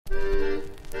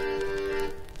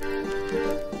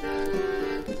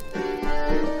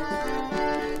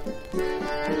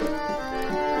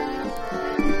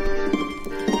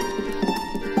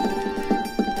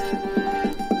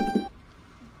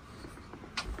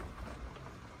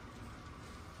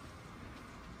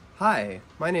Hi,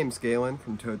 my name's Galen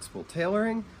from Toadstool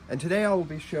Tailoring, and today I will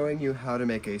be showing you how to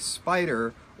make a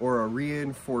spider or a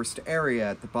reinforced area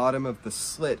at the bottom of the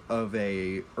slit of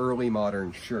a early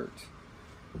modern shirt.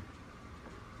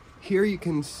 Here you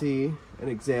can see an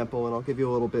example, and I'll give you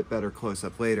a little bit better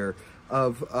close-up later,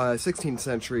 of a 16th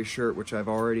century shirt which I've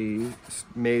already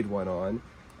made one on.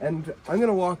 And I'm going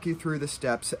to walk you through the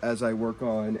steps as I work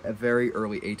on a very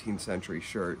early 18th century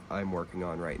shirt I'm working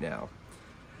on right now.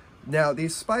 Now,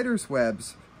 these spider's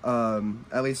webs,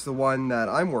 at least the one that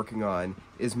I'm working on,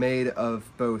 is made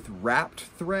of both wrapped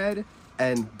thread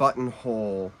and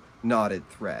buttonhole knotted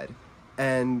thread.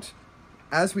 And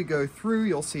as we go through,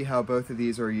 you'll see how both of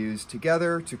these are used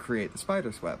together to create the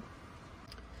spider's web.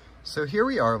 So here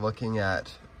we are looking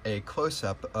at a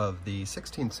close-up of the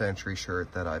 16th century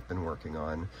shirt that I've been working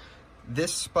on.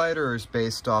 This spider is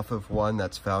based off of one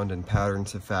that's found in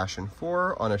Patterns of Fashion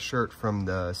 4 on a shirt from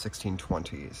the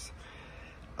 1620s.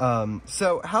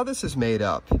 So how this is made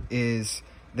up is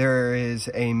there is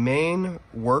a main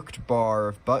worked bar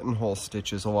of buttonhole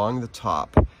stitches along the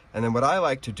top, and then what I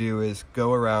like to do is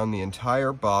go around the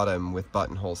entire bottom with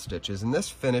buttonhole stitches, and this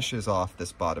finishes off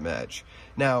this bottom edge.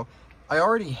 Now, I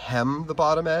already hem the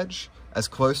bottom edge as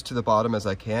close to the bottom as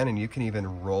I can, and you can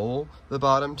even roll the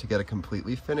bottom to get a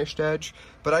completely finished edge,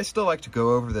 but I still like to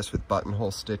go over this with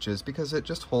buttonhole stitches because it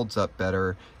just holds up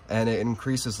better and it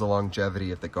increases the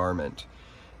longevity of the garment.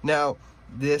 Now,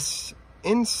 this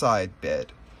inside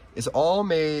bit is all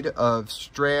made of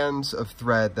strands of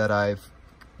thread that I've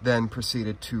then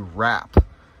proceeded to wrap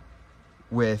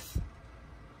with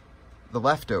the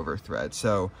leftover thread.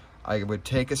 So I would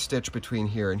take a stitch between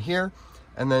here and here,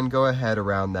 and then go ahead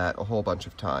around that a whole bunch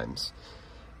of times.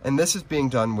 And this is being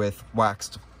done with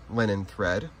waxed linen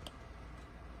thread.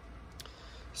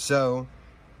 So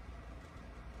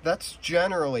that's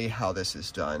generally how this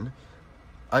is done.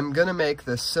 I'm going to make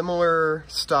the similar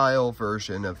style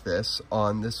version of this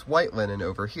on this white linen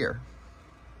over here.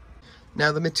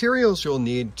 Now, the materials you'll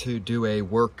need to do a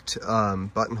worked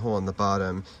buttonhole on the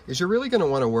bottom is you're really going to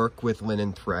want to work with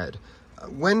linen thread.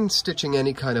 When stitching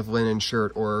any kind of linen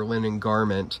shirt or linen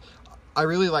garment, I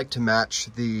really like to match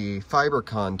the fiber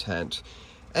content,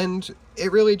 and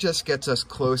it really just gets us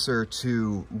closer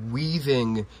to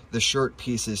weaving the shirt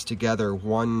pieces together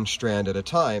one strand at a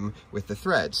time with the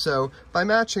thread. So by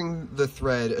matching the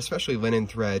thread, especially linen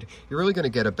thread, you're really going to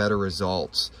get a better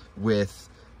result with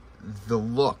the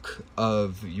look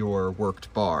of your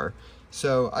worked bar.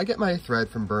 So I get my thread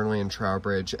from Burnley and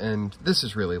Trowbridge, and this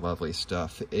is really lovely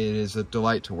stuff. It is a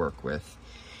delight to work with.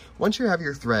 Once you have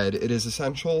your thread, it is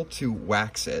essential to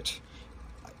wax it.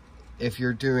 If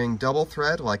you're doing double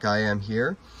thread like I am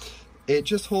here, it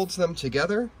just holds them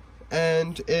together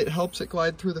and it helps it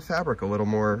glide through the fabric a little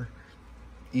more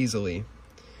easily.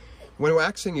 When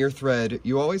waxing your thread,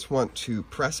 you always want to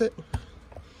press it.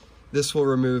 This will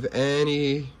remove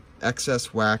any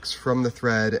excess wax from the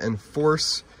thread and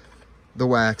force the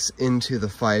wax into the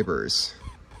fibers,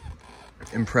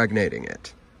 impregnating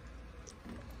it.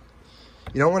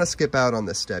 You don't want to skip out on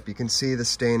this step. You can see the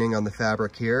staining on the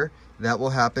fabric here. That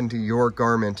will happen to your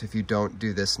garment if you don't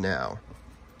do this now.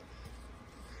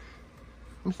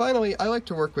 And finally, I like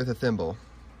to work with a thimble.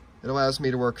 It allows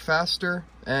me to work faster,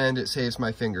 and it saves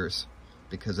my fingers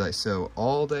because I sew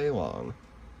all day long.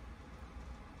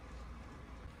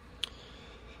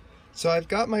 So I've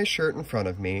got my shirt in front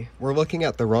of me. We're looking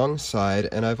at the wrong side,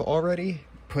 and I've already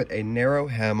put a narrow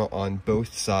hem on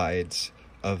both sides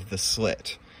of the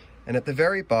slit. And at the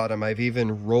very bottom, I've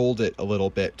even rolled it a little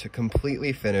bit to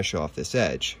completely finish off this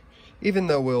edge, even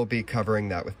though we'll be covering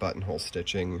that with buttonhole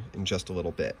stitching in just a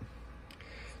little bit.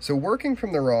 So working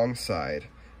from the wrong side,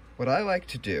 what I like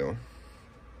to do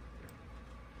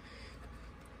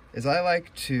is I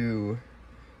like to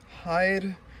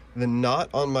hide the knot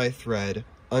on my thread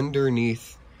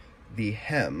underneath the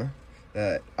hem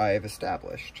that I have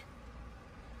established.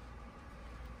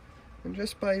 And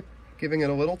just by giving it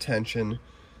a little tension,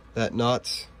 that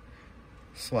knot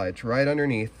slides right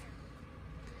underneath,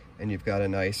 and you've got a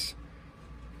nice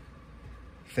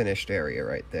finished area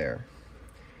right there.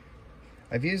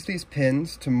 I've used these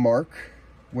pins to mark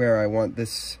where I want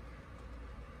this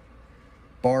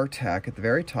bar tack at the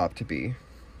very top to be.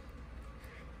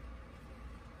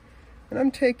 And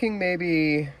I'm taking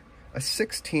maybe a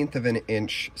 1/16 of an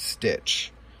inch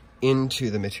stitch into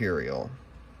the material.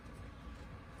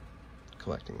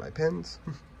 Collecting my pins.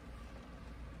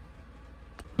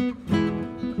 You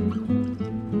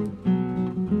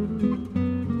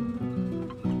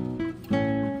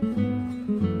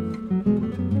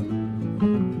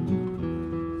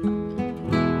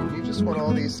just want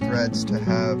all these these threads to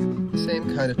have the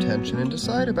same kind of tension and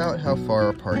decide about how far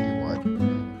apart you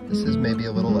want. This is maybe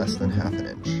a little less than ½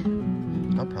 inch.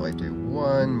 I'll probably do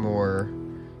one more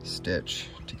stitch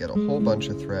to get a whole bunch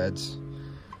of threads.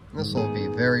 And this will be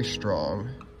very strong.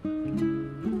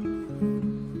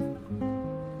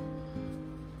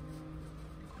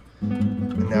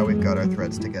 And now we've got our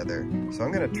threads together. So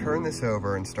I'm going to turn this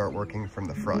over and start working from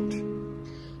the front.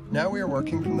 Now we are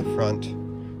working from the front,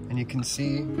 and you can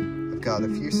see I've got a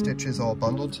few stitches all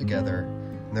bundled together,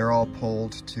 and they're all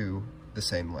pulled to the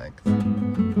same length.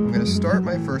 I'm going to start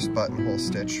my first buttonhole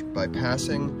stitch by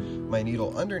passing my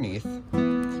needle underneath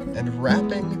and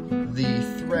wrapping the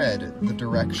thread the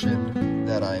direction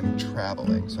that I'm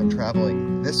traveling. So I'm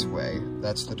traveling this way,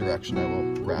 that's the direction I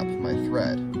will wrap my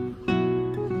thread.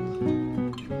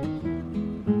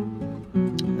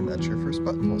 And that's your first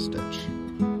buttonhole stitch.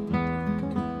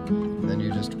 Then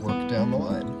you just work down the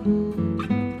line.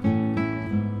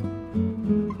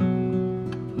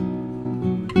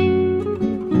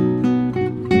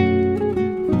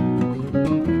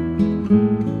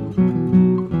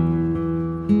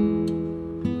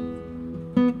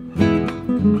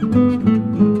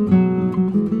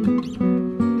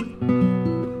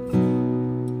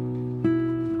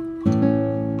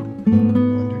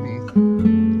 Underneath,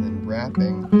 and then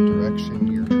wrapping the direction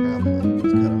you're traveling.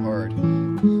 It's kind of hard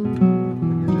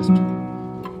when you're just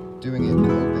doing it in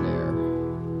open air.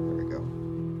 There we go.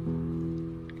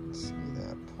 You can see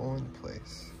that pull into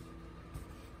place.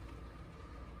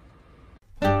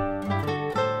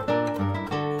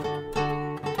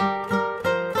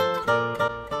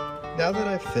 Now that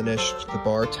I've finished the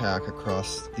bar tack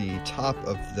across the top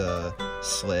of the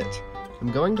slit,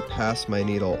 I'm going to pass my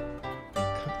needle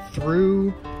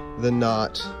through the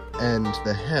knot and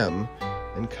the hem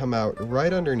and come out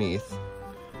right underneath.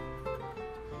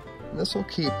 And this will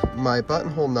keep my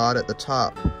buttonhole knot at the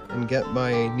top and get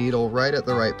my needle right at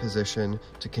the right position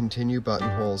to continue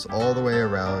buttonholes all the way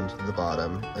around the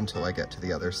bottom until I get to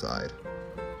the other side.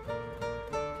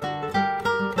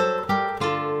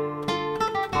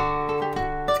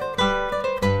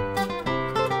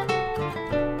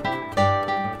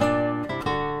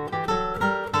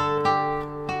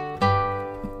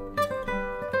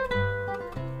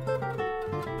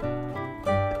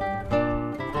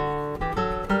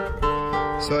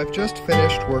 So I've just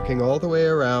finished working all the way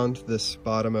around this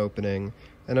bottom opening,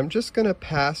 and I'm just going to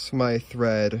pass my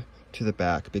thread to the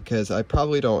back because I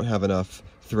probably don't have enough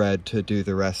thread to do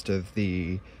the rest of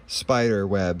the spider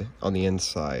web on the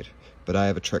inside, but I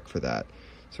have a trick for that.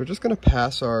 So we're just going to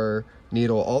pass our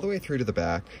needle all the way through to the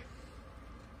back,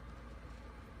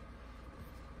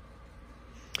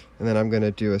 and then I'm going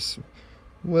to do a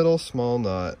little small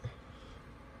knot.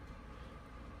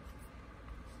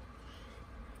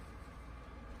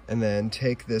 And then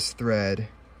take this thread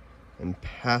and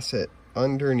pass it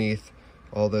underneath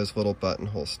all those little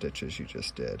buttonhole stitches you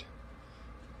just did.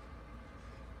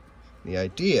 The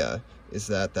idea is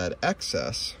that that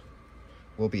excess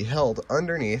will be held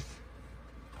underneath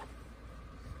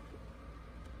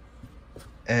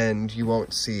and you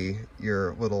won't see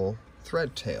your little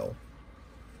thread tail.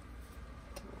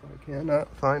 I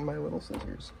cannot find my little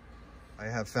scissors. I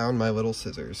have found my little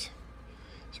scissors.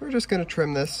 So we're just going to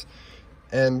trim this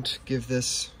and give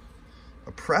this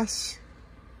a press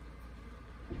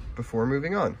before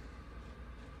moving on.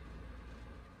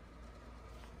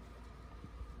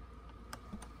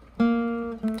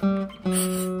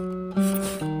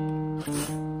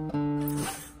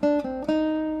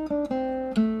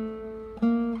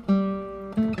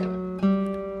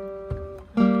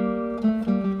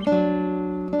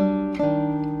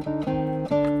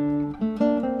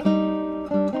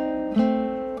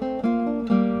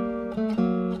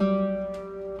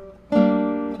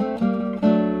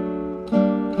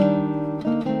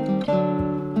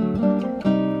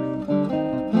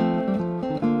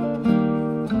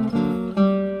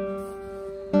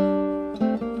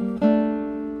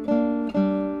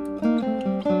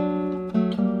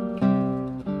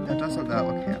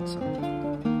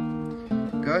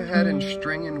 Go ahead and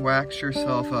string and wax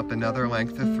yourself up another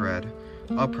length of thread.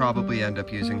 I'll probably end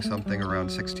up using something around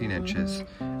 16 inches,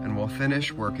 and we'll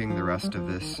finish working the rest of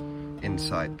this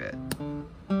inside bit.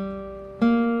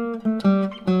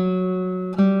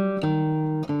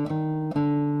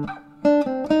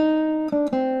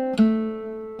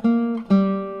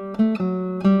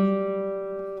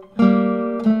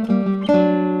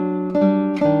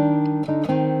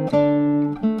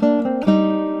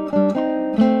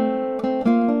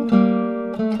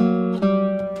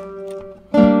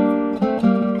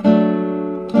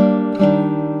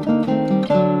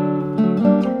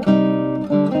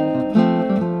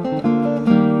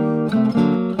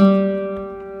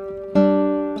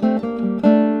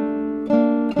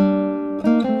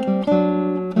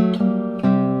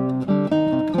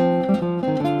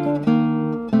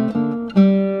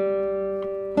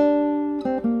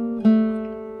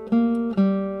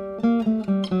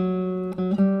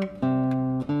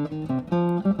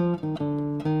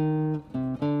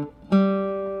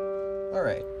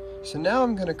 now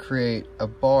I'm going to create a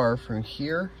bar from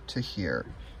here to here.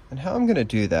 And how I'm going to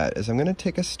do that is I'm going to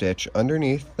take a stitch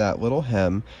underneath that little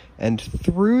hem and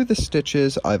through the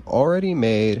stitches I've already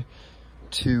made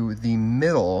to the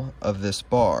middle of this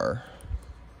bar.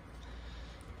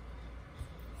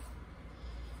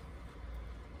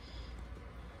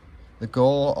 The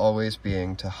goal always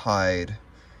being to hide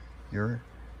your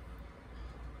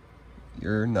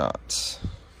knots.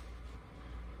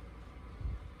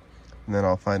 And then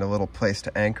I'll find a little place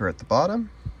to anchor at the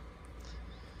bottom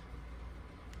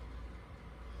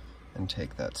and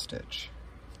take that stitch.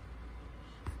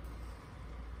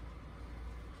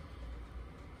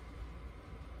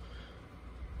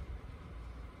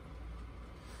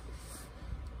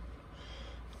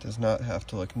 It does not have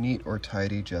to look neat or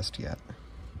tidy just yet.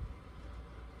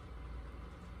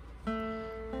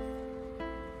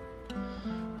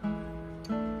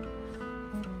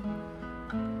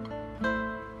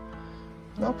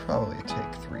 I'll probably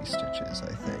take 3 stitches,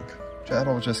 I think.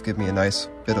 That'll just give me a nice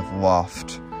bit of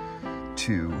loft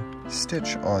to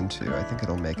stitch onto. I think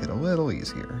it'll make it a little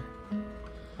easier.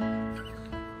 And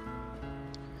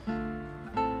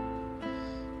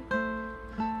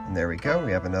there we go,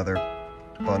 we have another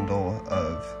bundle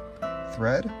of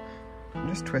thread. I'm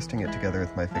just twisting it together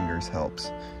with my fingers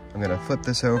helps. I'm gonna flip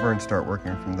this over and start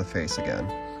working from the face again.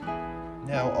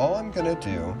 Now all I'm gonna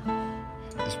do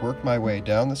is work my way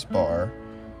down this bar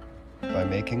by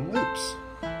making loops.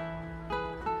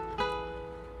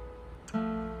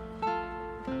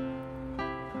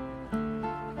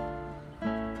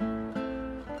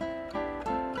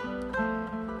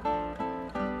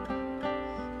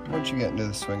 Once you get into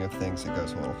the swing of things, it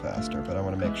goes a little faster, but I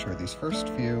want to make sure these first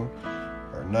few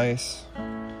are nice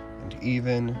and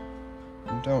even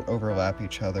and don't overlap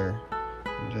each other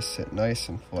and just sit nice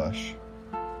and flush.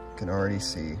 You can already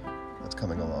see what's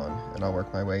coming along, and I'll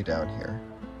work my way down here.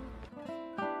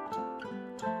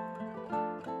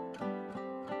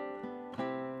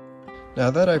 Now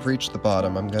that I've reached the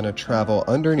bottom, I'm going to travel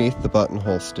underneath the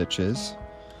buttonhole stitches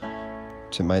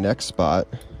to my next spot,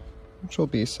 which will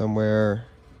be somewhere,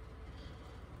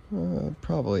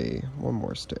 probably one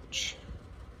more stitch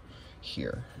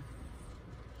here.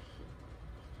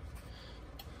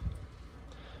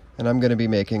 And I'm going to be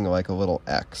making like a little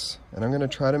X. And I'm going to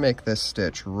try to make this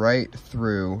stitch right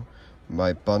through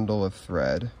my bundle of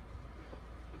thread.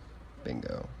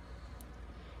 Bingo.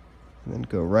 And then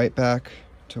go right back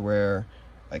to where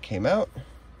I came out,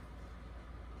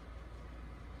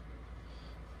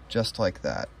 just like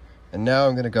that. And now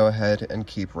I'm going to go ahead and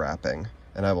keep wrapping,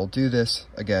 and I will do this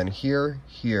again here,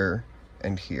 here,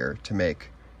 and here to make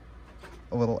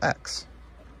a little X.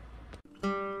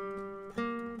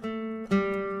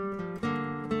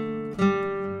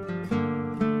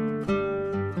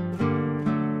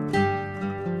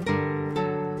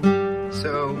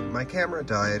 So my camera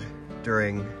died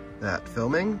during that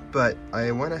filming, but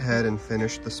I went ahead and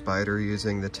finished the spider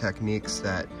using the techniques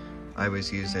that I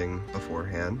was using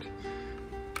beforehand.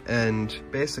 And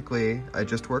basically, I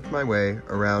just worked my way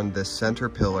around this center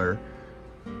pillar,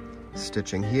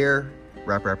 stitching here,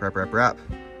 wrap, wrap, wrap, wrap, wrap,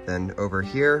 then over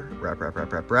here, wrap, wrap,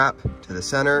 wrap, wrap, wrap, to the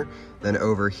center, then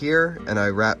over here, and I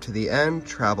wrapped to the end,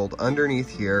 traveled underneath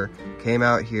here, came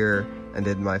out here, and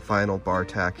did my final bar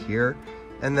tack here,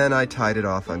 and then I tied it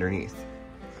off underneath.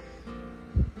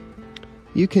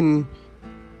 You can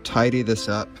tidy this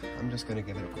up. I'm just going to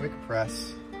give it a quick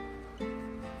press,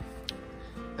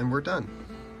 and we're done.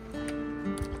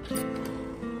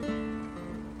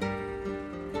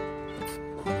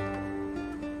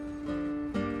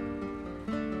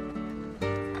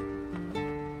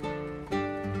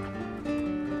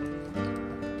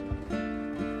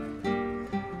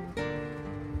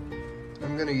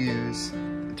 I'm going to use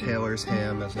the tailor's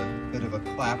ham as a bit of a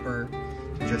clapper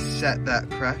to just set that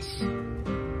press.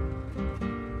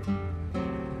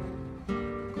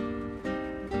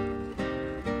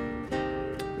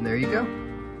 And there you go.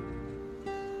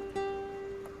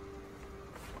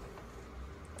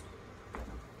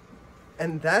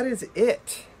 And that is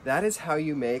it. That is how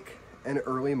you make an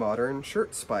early modern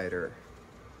shirt spider.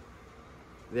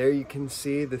 There you can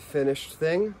see the finished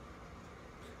thing.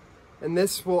 And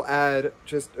this will add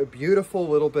just a beautiful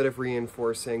little bit of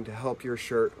reinforcing to help your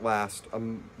shirt last a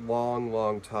long,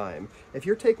 long time. If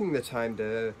you're taking the time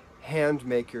to hand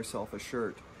make yourself a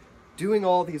shirt, doing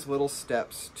all these little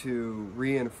steps to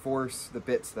reinforce the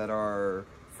bits that are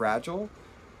fragile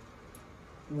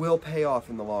will pay off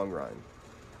in the long run.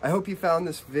 I hope you found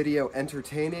this video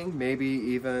entertaining, maybe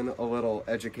even a little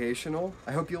educational.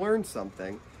 I hope you learned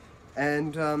something.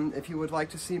 And if you would like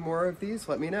to see more of these,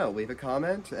 let me know. Leave a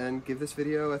comment and give this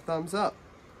video a thumbs up.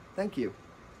 Thank you.